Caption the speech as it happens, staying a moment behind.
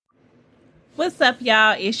What's up,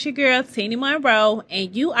 y'all? It's your girl, Teeny Monroe,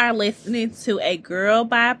 and you are listening to a Girl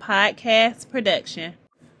by Podcast production.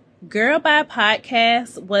 Girl by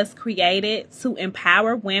Podcast was created to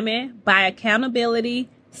empower women by accountability,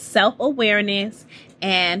 self-awareness,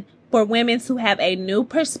 and for women to have a new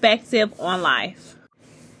perspective on life.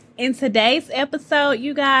 In today's episode,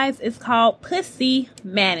 you guys, it's called Pussy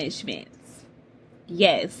Management.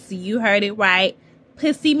 Yes, you heard it right.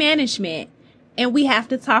 Pussy management. And we have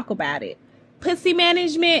to talk about it. Pussy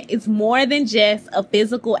management is more than just a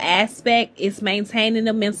physical aspect. It's maintaining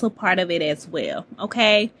the mental part of it as well.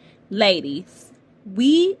 Okay? Ladies,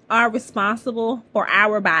 we are responsible for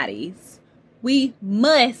our bodies. We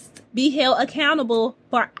must be held accountable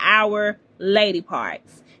for our lady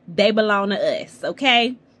parts. They belong to us.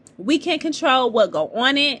 Okay? We can control what go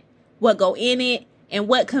on it, what go in it, and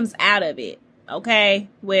what comes out of it. Okay?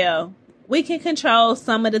 Well, we can control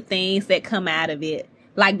some of the things that come out of it,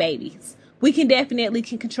 like babies. We can definitely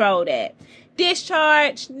control that.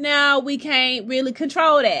 Discharge, no, we can't really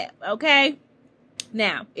control that, okay?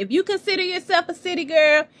 Now, if you consider yourself a city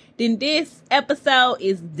girl, then this episode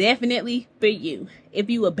is definitely for you. If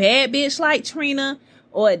you a bad bitch like Trina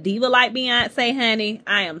or a diva like Beyonce, honey,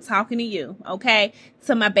 I am talking to you, okay?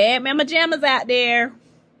 To my bad mama jammas out there,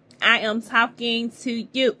 I am talking to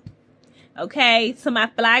you. Okay, to my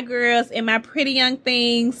fly girls and my pretty young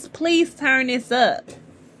things, please turn this up.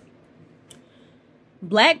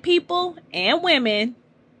 Black people and women,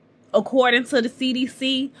 according to the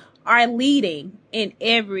CDC, are leading in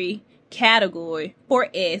every category for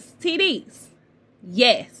STDs.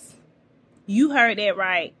 Yes, you heard that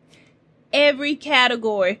right. Every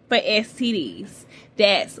category for STDs.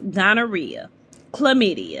 That's gonorrhea,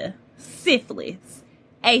 chlamydia, syphilis,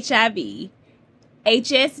 HIV,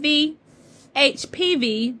 HSV,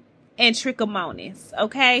 HPV, and trichomonas.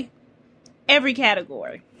 Okay? Every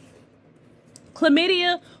category.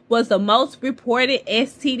 Chlamydia was the most reported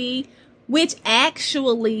STD, which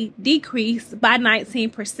actually decreased by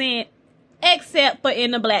 19%, except for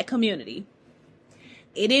in the black community.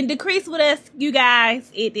 It didn't decrease with us, you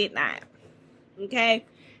guys. It did not. Okay?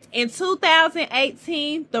 In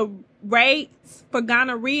 2018, the rates for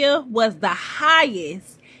gonorrhea was the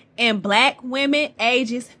highest in black women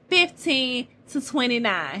ages 15 to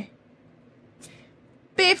 29.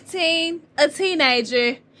 15, a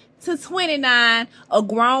teenager, to 29, a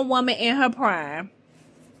grown woman in her prime.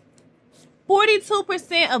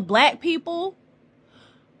 42% of black people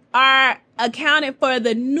are accounted for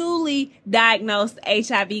the newly diagnosed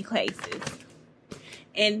HIV cases.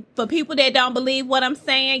 And for people that don't believe what I'm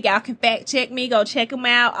saying, y'all can fact check me. Go check them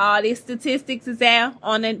out. All these statistics is out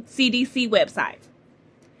on the CDC website.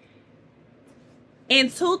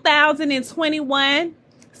 In 2021,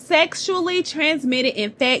 sexually transmitted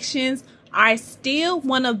infections are still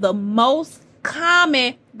one of the most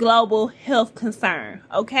common global health concern.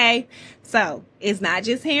 Okay? So, it's not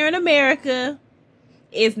just here in America.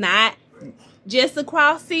 It's not just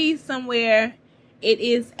across seas somewhere. It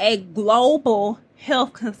is a global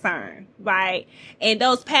health concern, right? And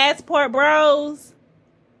those passport bros,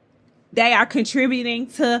 they are contributing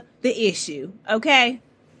to the issue. Okay?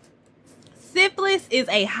 Syphilis is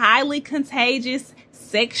a highly contagious,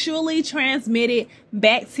 sexually transmitted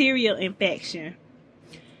bacterial infection.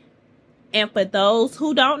 And for those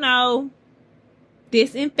who don't know,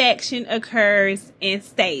 this infection occurs in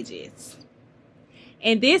stages.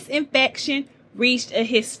 And this infection reached a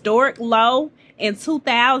historic low in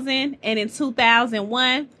 2000 and in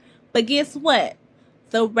 2001. But guess what?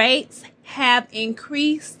 The rates have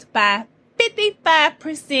increased by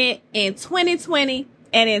 55% in 2020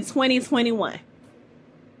 and in 2021.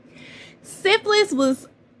 Syphilis was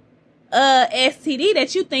a STD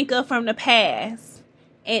that you think of from the past,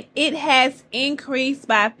 and it has increased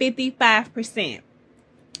by 55%.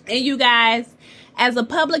 And you guys, as a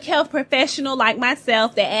public health professional like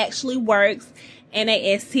myself that actually works in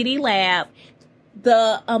a STD lab,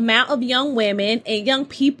 the amount of young women and young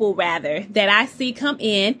people rather that I see come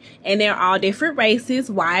in, and they're all different races,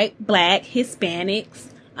 white, black, Hispanics,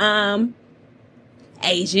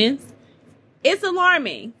 Asians, it's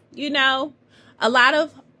alarming. You know, a lot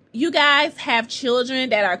of you guys have children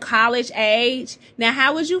that are college age. Now,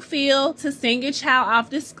 how would you feel to send your child off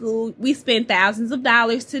to school? We spend thousands of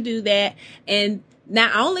dollars to do that. And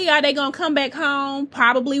not only are they going to come back home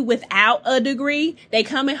probably without a degree, they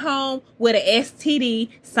coming home with an STD,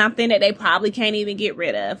 something that they probably can't even get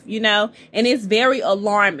rid of, you know? And it's very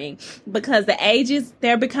alarming because the ages,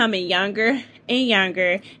 they're becoming younger and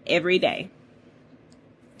younger every day.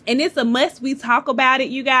 And it's a must we talk about it,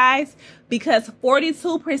 you guys, because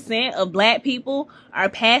 42% of black people are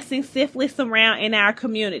passing syphilis around in our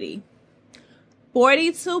community.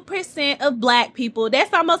 42% of black people,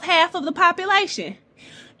 that's almost half of the population,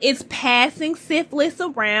 is passing syphilis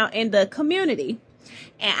around in the community.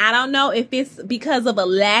 And I don't know if it's because of a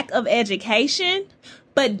lack of education,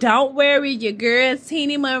 but don't worry, your girl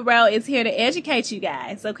Teeny Monroe is here to educate you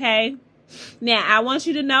guys, okay? Now, I want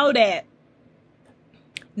you to know that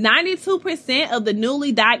 92% of the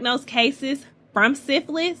newly diagnosed cases from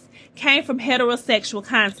syphilis came from heterosexual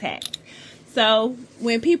contact. So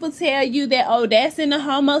when people tell you that, oh, that's in the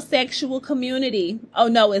homosexual community, oh,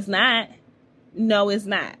 no, it's not. No, it's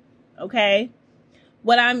not. Okay?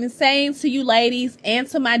 What I'm saying to you ladies and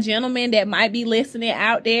to my gentlemen that might be listening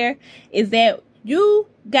out there is that you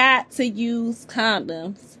got to use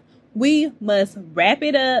condoms. We must wrap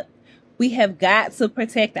it up. We have got to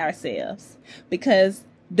protect ourselves because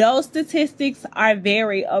those statistics are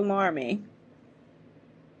very alarming.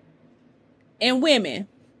 And women,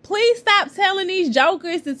 please stop telling these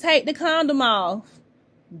jokers to take the condom off.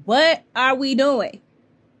 What are we doing?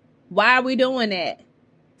 Why are we doing that?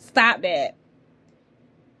 Stop that.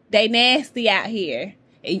 They nasty out here.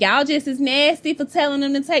 And y'all just as nasty for telling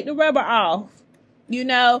them to take the rubber off. You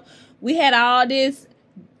know, we had all this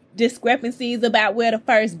discrepancies about where the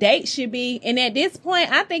first date should be. And at this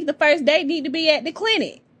point, I think the first date need to be at the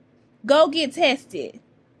clinic. Go get tested.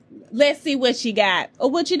 Let's see what you got or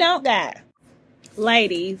what you don't got.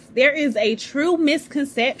 Ladies, there is a true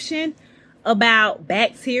misconception about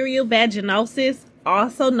bacterial vaginosis,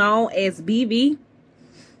 also known as BV.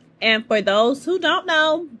 And for those who don't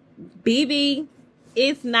know, BV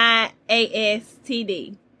is not a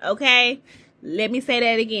STD. Okay? Let me say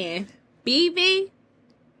that again. BV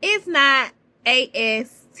is not a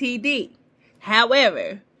STD.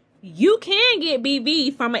 However, you can get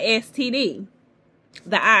BV from a STD.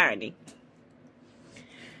 The irony.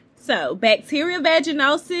 So, bacterial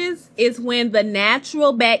vaginosis is when the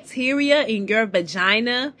natural bacteria in your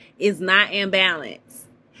vagina is not in balance.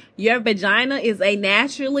 Your vagina is a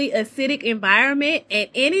naturally acidic environment, and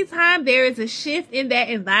anytime there is a shift in that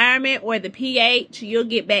environment or the pH, you'll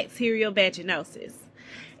get bacterial vaginosis.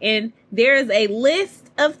 And there is a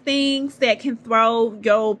list of things that can throw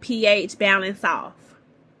your pH balance off.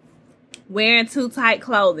 Wearing too tight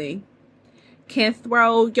clothing can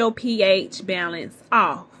throw your pH balance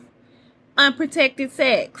off. Unprotected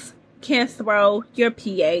sex can throw your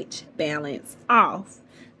pH balance off.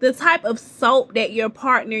 The type of soap that your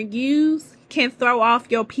partner uses can throw off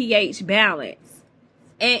your pH balance.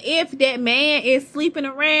 And if that man is sleeping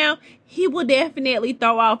around, he will definitely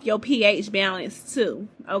throw off your pH balance too,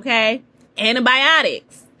 okay?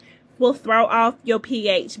 Antibiotics will throw off your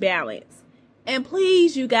pH balance. And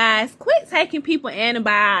please, you guys, quit taking people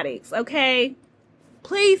antibiotics, okay?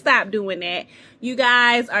 Please stop doing that. You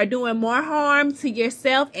guys are doing more harm to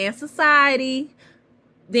yourself and society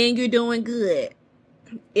than you're doing good.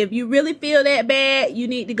 If you really feel that bad, you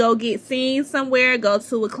need to go get seen somewhere, go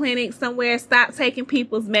to a clinic somewhere, stop taking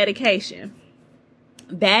people's medication.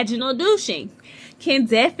 Vaginal douching can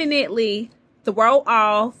definitely throw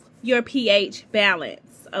off your pH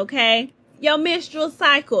balance, okay? Your menstrual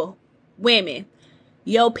cycle, women,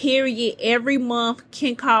 your period every month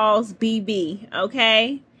can cause BV,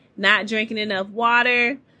 okay? Not drinking enough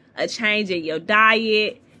water, a change in your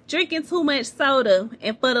diet, drinking too much soda.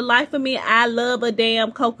 And for the life of me, I love a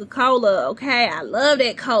damn Coca-Cola, okay? I love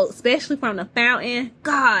that Coke, especially from the fountain.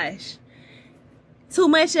 Gosh. Too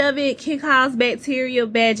much of it can cause bacterial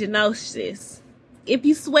vaginosis. If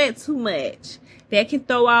you sweat too much, that can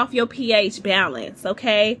throw off your pH balance,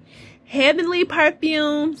 okay? Heavenly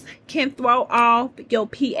perfumes can throw off your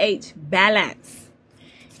pH balance.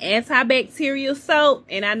 Antibacterial soap,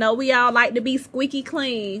 and I know we all like to be squeaky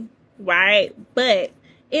clean, right? But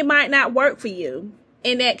it might not work for you.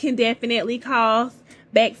 And that can definitely cause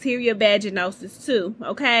bacterial vaginosis too,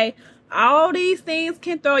 okay? All these things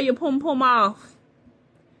can throw your pum-pum off.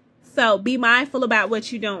 So be mindful about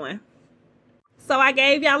what you're doing. So I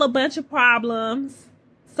gave y'all a bunch of problems.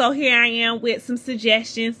 So here I am with some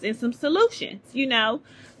suggestions and some solutions. You know,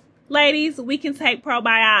 ladies, we can take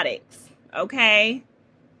probiotics, okay?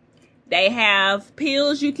 They have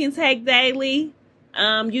pills you can take daily.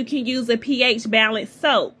 You can use a pH balanced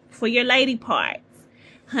soap for your lady parts.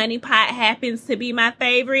 Honey Pot happens to be my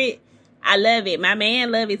favorite. I love it. My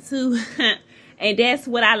man love it too. And that's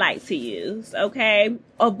what I like to use, okay?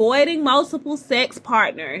 Avoiding multiple sex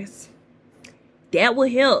partners. That will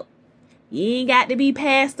help. You ain't got to be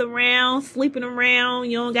passed around, sleeping around.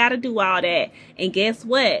 You don't got to do all that. And guess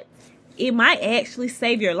what? It might actually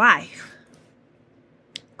save your life.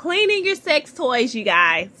 Cleaning your sex toys, you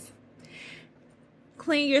guys.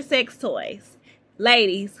 Clean your sex toys.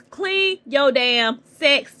 Ladies, clean your damn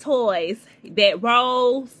sex toys. That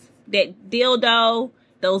rose, that dildo,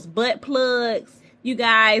 those butt plugs. You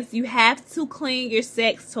guys, you have to clean your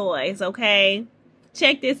sex toys, okay?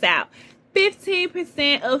 Check this out.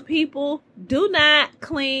 15% of people do not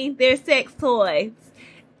clean their sex toys.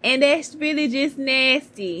 And that's really just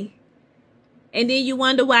nasty. And then you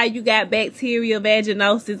wonder why you got bacterial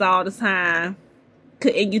vaginosis all the time.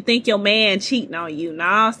 And you think your man cheating on you.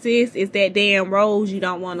 Nah, sis, it's that damn rose you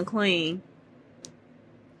don't want to clean.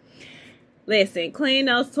 Listen, clean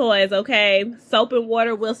those toys, okay? Soap and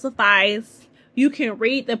water will suffice. You can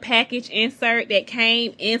read the package insert that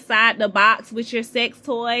came inside the box with your sex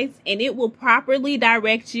toys, and it will properly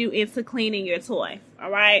direct you into cleaning your toy, all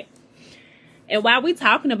right? And while we're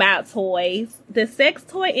talking about toys, the sex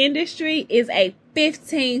toy industry is a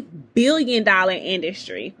 $15 billion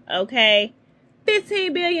industry, okay?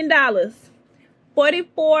 $15 billion.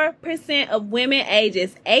 44% of women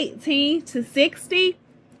ages 18 to 60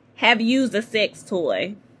 have used a sex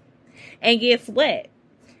toy. And guess what?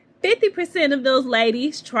 50% of those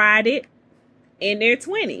ladies tried it in their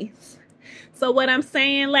 20s. So what I'm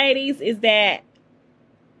saying, ladies, is that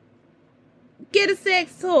get a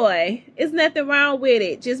sex toy. There's nothing wrong with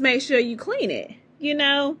it. Just make sure you clean it. You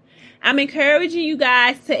know, I'm encouraging you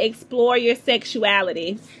guys to explore your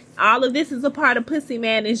sexuality. All of this is a part of pussy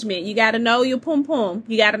management. You got to know your pum-pum.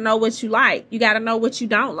 You got to know what you like. You got to know what you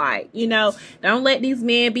don't like. You know, don't let these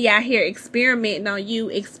men be out here experimenting on you.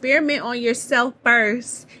 Experiment on yourself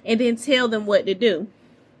first and then tell them what to do.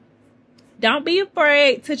 Don't be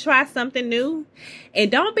afraid to try something new.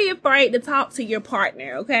 And don't be afraid to talk to your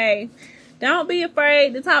partner, okay? Don't be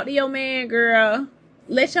afraid to talk to your man, girl.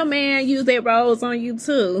 Let your man use that rose on you,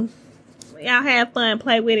 too. Y'all have fun.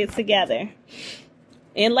 Play with it together.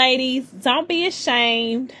 And ladies, don't be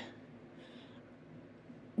ashamed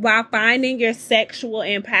while finding your sexual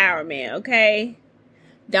empowerment, okay?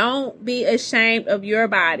 Don't be ashamed of your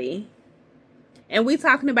body. And we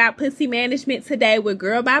talking about pussy management today with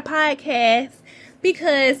Girl Bye Podcast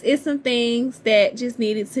because it's some things that just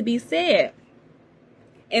needed to be said.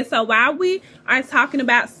 And so while we are talking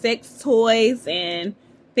about sex toys and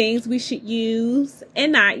things we should use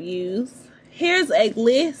and not use, here's a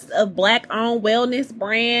list of Black-owned wellness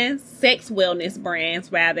brands, sex wellness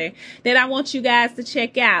brands, rather, that I want you guys to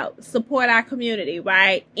check out. Support our community,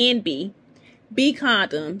 right? Envy, B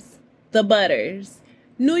Condoms, The Butters,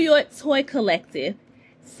 New York Toy Collective,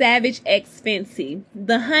 Savage X Fenty,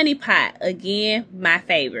 The Honey Pot, again, my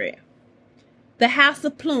favorite, The House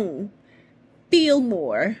of Plume,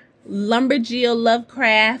 Fieldmore, Lumberjill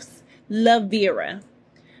Lovecrafts, Love Vera.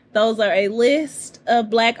 Those are a list of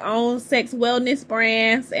Black-owned sex wellness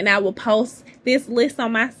brands, and I will post this list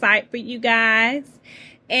on my site for you guys.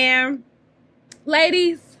 And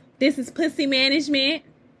ladies, this is Pussy Management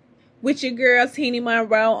with your girl, Teeny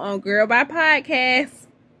Monroe, on Girl Bye Podcast.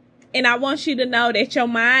 And I want you to know that your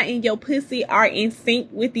mind and your pussy are in sync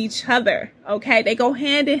with each other, okay? They go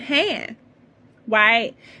hand in hand,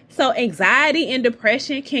 right? So anxiety and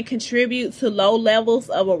depression can contribute to low levels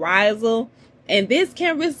of arousal, and this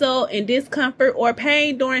can result in discomfort or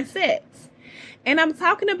pain during sex. And I'm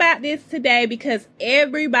talking about this today because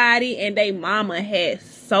everybody and their mama has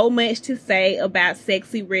so much to say about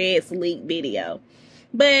Sexy Red's leaked video.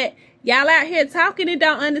 But y'all out here talking and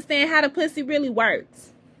don't understand how the pussy really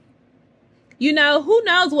works. You know, who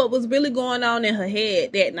knows what was really going on in her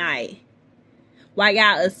head that night? Why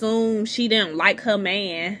y'all assume she didn't like her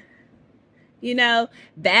man? You know,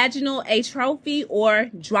 vaginal atrophy or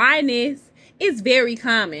dryness is very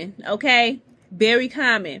common, okay? Very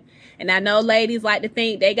common. And I know ladies like to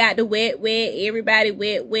think they got the wet, everybody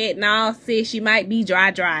wet. No, sis, you might be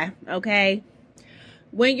dry, okay?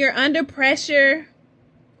 When you're under pressure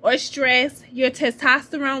or stress, your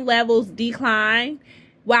testosterone levels decline,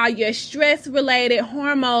 while your stress-related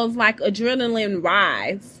hormones like adrenaline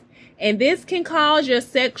rise. And this can cause your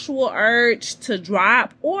sexual urge to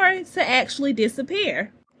drop or to actually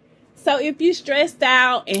disappear. So if you're stressed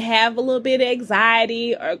out and have a little bit of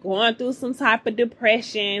anxiety or going through some type of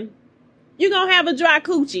depression, you're going to have a dry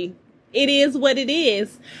coochie. It is what it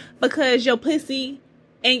is because your pussy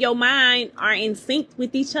and your mind are in sync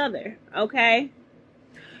with each other, okay?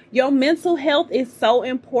 Your mental health is so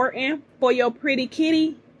important for your pretty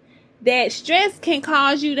kitty that stress can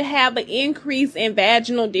cause you to have an increase in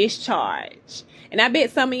vaginal discharge. And I bet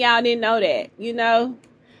some of y'all didn't know that, you know?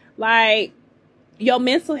 Like, your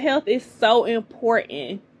mental health is so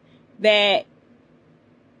important that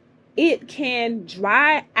it can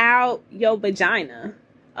dry out your vagina,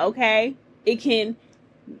 okay? It can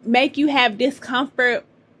make you have discomfort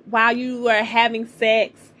while you are having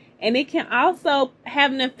sex, And it can also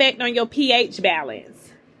have an effect on your pH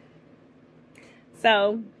balance.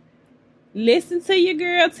 So, listen to your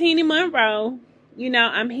girl, Teeny Monroe. You know,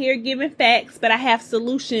 I'm here giving facts, but I have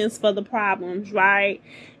solutions for the problems, right?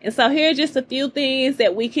 And so here are just a few things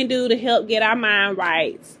that we can do to help get our mind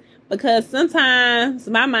right. Because sometimes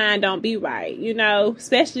my mind don't be right, you know,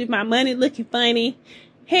 especially if my money looking funny.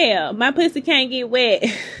 Hell, my pussy can't get wet,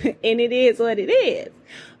 and it is what it is.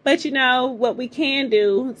 But you know, what we can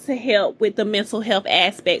do to help with the mental health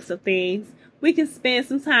aspects of things, we can spend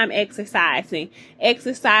some time exercising.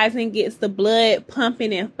 Exercising gets the blood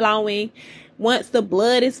pumping and flowing. Once the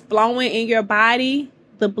blood is flowing in your body,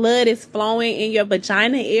 the blood is flowing in your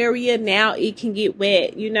vagina area. Now it can get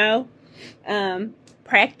wet, you know.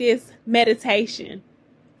 Practice meditation.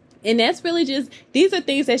 And that's really just, these are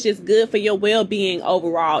things that's just good for your well-being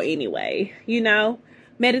overall anyway. You know,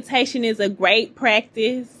 meditation is a great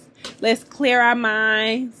practice. Let's clear our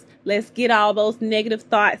minds. Let's get all those negative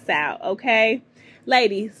thoughts out, okay?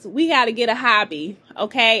 Ladies, we got to get a hobby,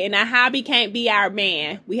 okay? And our hobby can't be our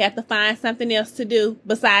man. We have to find something else to do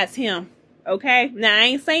besides him, okay? Now, I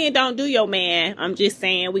ain't saying don't do your man. I'm just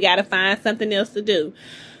saying we got to find something else to do.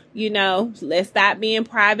 You know, let's stop being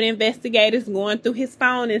private investigators going through his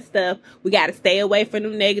phone and stuff. We got to stay away from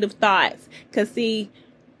them negative thoughts. Because, see,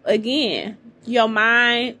 again, your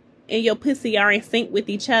mind and your pussy are in sync with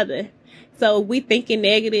each other. So we thinking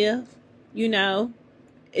negative, you know,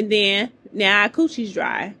 and then now our coochie's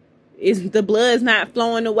dry. The blood's not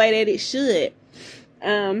flowing the way that it should.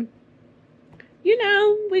 You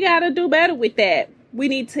know, we got to do better with that. We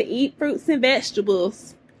need to eat fruits and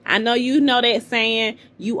vegetables. I know you know that saying,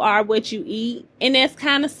 you are what you eat. And that's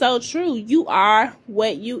kind of so true. You are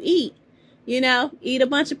what you eat. You know, eat a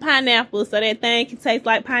bunch of pineapples so that thing can taste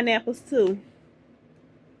like pineapples too.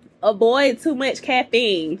 Avoid too much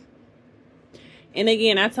caffeine. And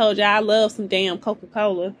again, I told you I love some damn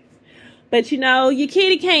Coca-Cola. But you know, your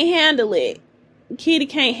kitty can't handle it. Kitty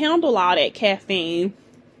can't handle all that caffeine.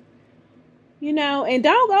 You know, and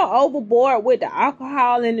don't go overboard with the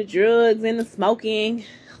alcohol and the drugs and the smoking.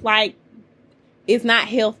 Like, it's not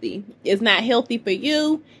healthy. It's not healthy for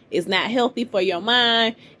you. It's not healthy for your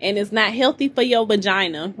mind. And it's not healthy for your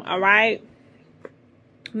vagina. All right?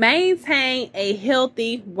 Maintain a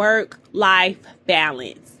healthy work-life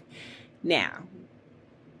balance. Now,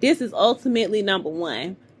 this is ultimately number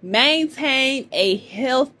one. Maintain a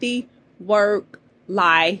healthy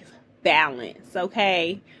work-life balance.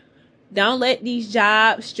 Okay? Don't let these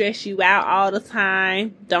jobs stress you out all the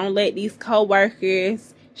time. Don't let these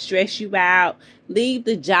coworkers stress you out. Leave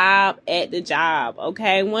the job at the job,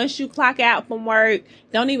 okay? Once you clock out from work,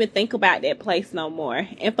 don't even think about that place no more.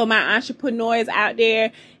 And for my entrepreneurs out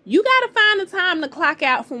there, you got to find the time to clock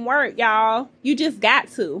out from work, y'all. You just got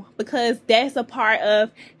to, because that's a part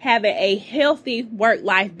of having a healthy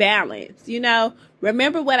work-life balance, you know?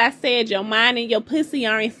 Remember what I said, your mind and your pussy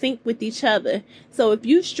are in sync with each other. So if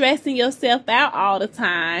you stressing yourself out all the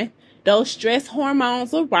time, those stress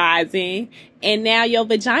hormones are rising, and now your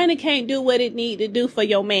vagina can't do what it need to do for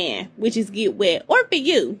your man, which is get wet, or for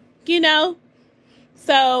you, you know?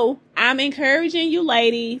 So I'm encouraging you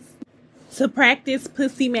ladies to practice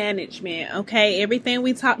pussy management, okay? Everything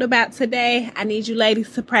we talked about today, I need you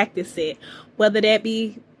ladies to practice it. Whether that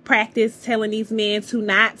be practice telling these men to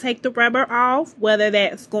not take the rubber off, whether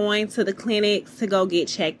that's going to the clinics to go get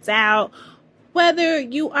checked out, whether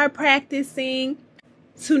you are practicing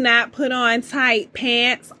to not put on tight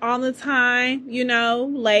pants all the time. You know,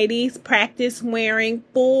 ladies, practice wearing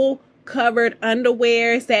full covered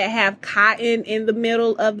underwears that have cotton in the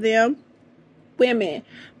middle of them. Women,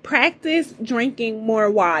 practice drinking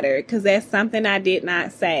more water, because that's something I did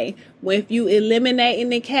not say. If you eliminating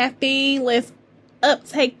the caffeine, let's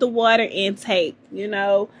uptake the water intake, you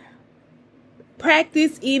know.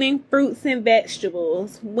 Practice eating fruits and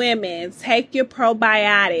vegetables. Women, take your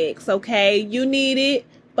probiotics, okay? You need it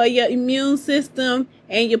for your immune system,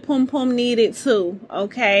 and your pum-pum need it too,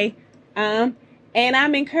 okay? And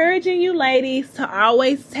I'm encouraging you ladies to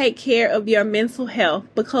always take care of your mental health,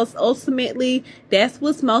 because ultimately that's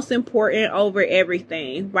what's most important over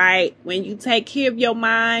everything, right? When you take care of your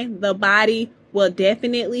mind, the body will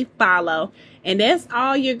definitely follow. And that's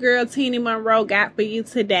all your girl Teeny Monroe got for you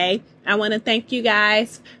today. I want to thank you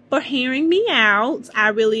guys for hearing me out. I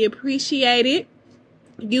really appreciate it.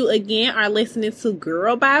 You again are listening to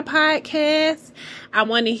Girl Bye Podcast. I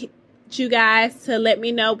want you guys to let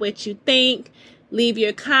me know what you think. Leave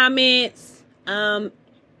your comments in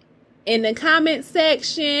the comment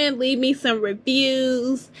section. Leave me some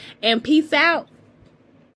reviews. And peace out.